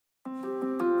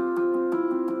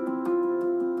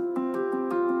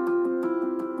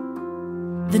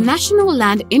The National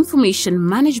Land Information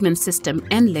Management System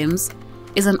 (NLIMS)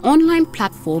 is an online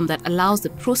platform that allows the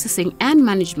processing and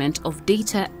management of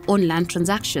data on land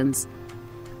transactions.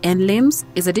 NLIMS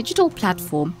is a digital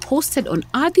platform hosted on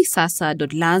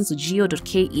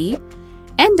ardhisasa.lands.go.ke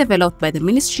and developed by the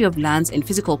Ministry of Lands and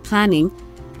Physical Planning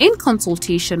in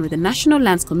consultation with the National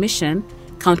Lands Commission,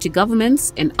 county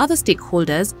governments and other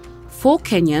stakeholders for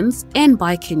Kenyans and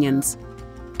by Kenyans.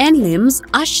 NLIMS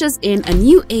ushers in a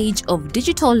new age of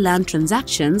digital land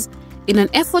transactions in an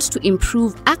effort to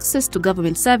improve access to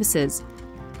government services.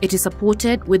 It is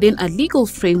supported within a legal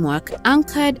framework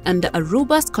anchored under a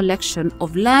robust collection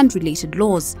of land-related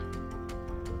laws.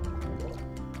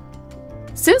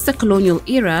 Since the colonial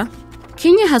era,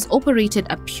 Kenya has operated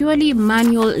a purely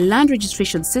manual land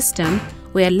registration system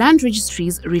where land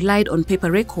registries relied on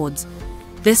paper records.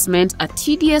 This meant a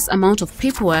tedious amount of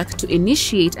paperwork to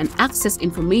initiate and access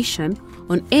information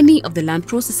on any of the land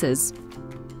processes.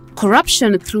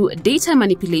 Corruption through data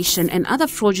manipulation and other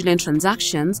fraudulent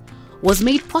transactions was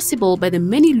made possible by the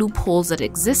many loopholes that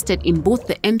existed in both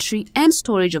the entry and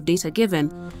storage of data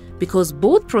given, because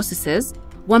both processes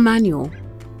were manual.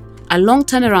 A long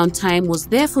turnaround time was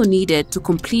therefore needed to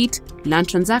complete land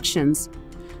transactions.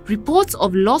 Reports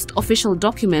of lost official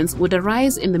documents would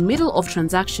arise in the middle of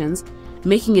transactions,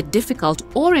 making it difficult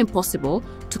or impossible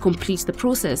to complete the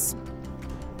process.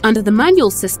 Under the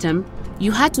manual system,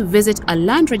 you had to visit a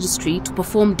land registry to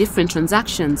perform different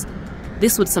transactions.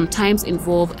 This would sometimes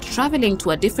involve traveling to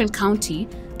a different county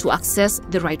to access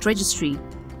the right registry.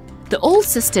 The old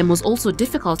system was also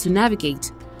difficult to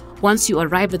navigate. Once you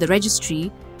arrived at the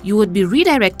registry, you would be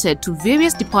redirected to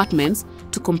various departments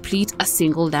to complete a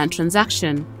single land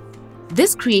transaction.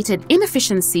 This created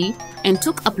inefficiency and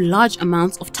took up large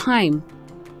amounts of time.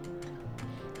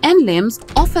 NLIMS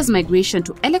offers migration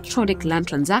to electronic land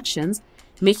transactions,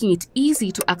 making it easy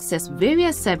to access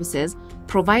various services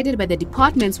provided by the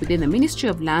departments within the Ministry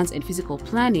of Lands and Physical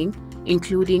Planning,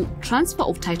 including transfer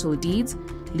of title deeds,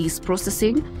 lease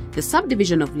processing, the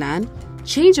subdivision of land,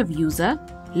 change of user,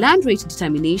 land rate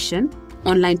determination,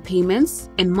 online payments,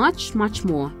 and much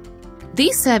more.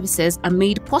 These services are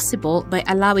made possible by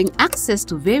allowing access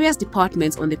to various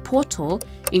departments on the portal,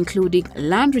 including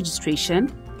land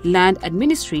registration, land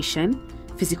administration,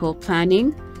 physical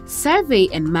planning, survey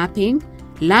and mapping,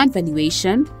 land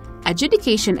valuation,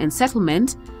 adjudication and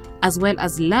settlement, as well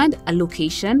as land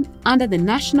allocation under the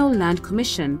National Land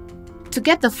Commission. To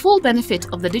get the full benefit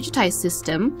of the digitized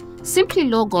system, simply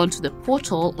log on to the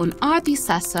portal on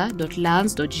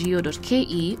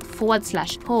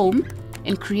ardhisasa.lands.go.ke/home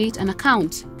and create an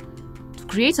account. To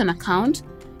create an account,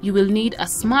 you will need a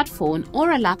smartphone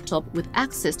or a laptop with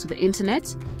access to the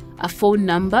internet, a phone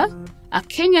number, a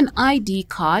Kenyan ID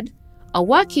card, a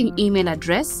working email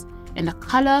address, and a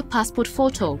color passport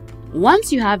photo.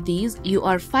 Once you have these, you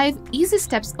are 5 easy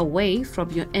steps away from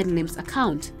your NLIMS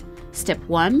account. Step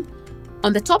 1.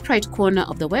 On the top right corner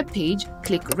of the web page,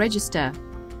 click Register.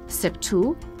 Step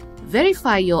 2.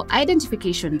 Verify your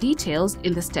identification details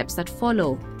in the steps that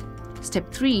follow.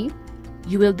 Step 3.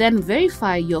 You will then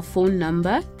verify your phone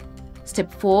number.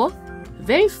 Step 4.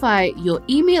 Verify your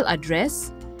email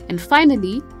address. And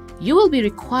finally, you will be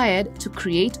required to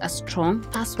create a strong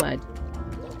password.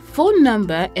 Phone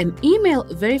number and email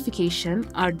verification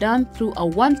are done through a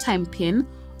one-time PIN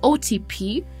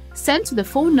 (OTP) sent to the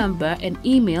phone number and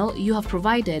email you have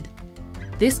provided.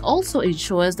 This also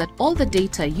ensures that all the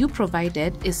data you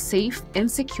provided is safe and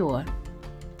secure.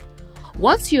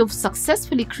 Once you have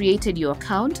successfully created your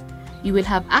account, you will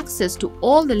have access to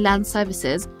all the land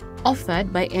services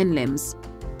offered by NLIMS.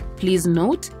 Please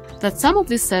note that some of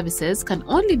these services can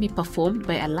only be performed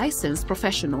by a licensed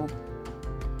professional.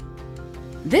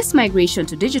 This migration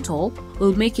to digital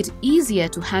will make it easier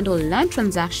to handle land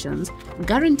transactions,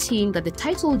 guaranteeing that the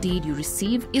title deed you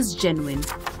receive is genuine.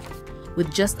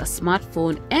 With just a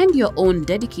smartphone and your own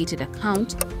dedicated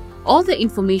account, all the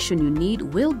information you need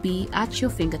will be at your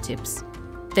fingertips.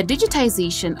 The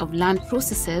digitization of land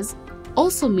processes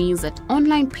also means that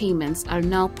online payments are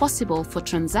now possible for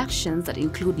transactions that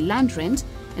include land rent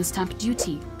and stamp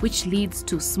duty, which leads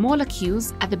to smaller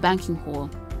queues at the banking hall.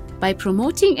 By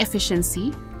promoting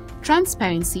efficiency,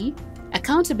 transparency,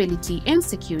 accountability, and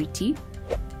security,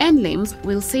 NLIMS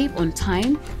will save on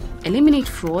time, eliminate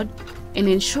fraud, and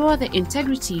ensure the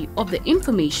integrity of the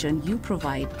information you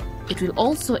provide. It will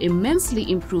also immensely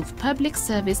improve public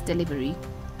service delivery.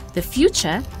 The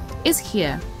future is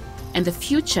here, and the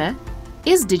future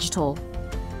is digital.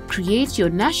 Create your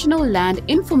National Land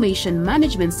Information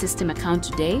Management System account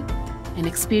today and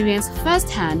experience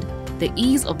firsthand the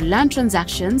ease of land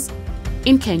transactions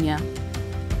in Kenya.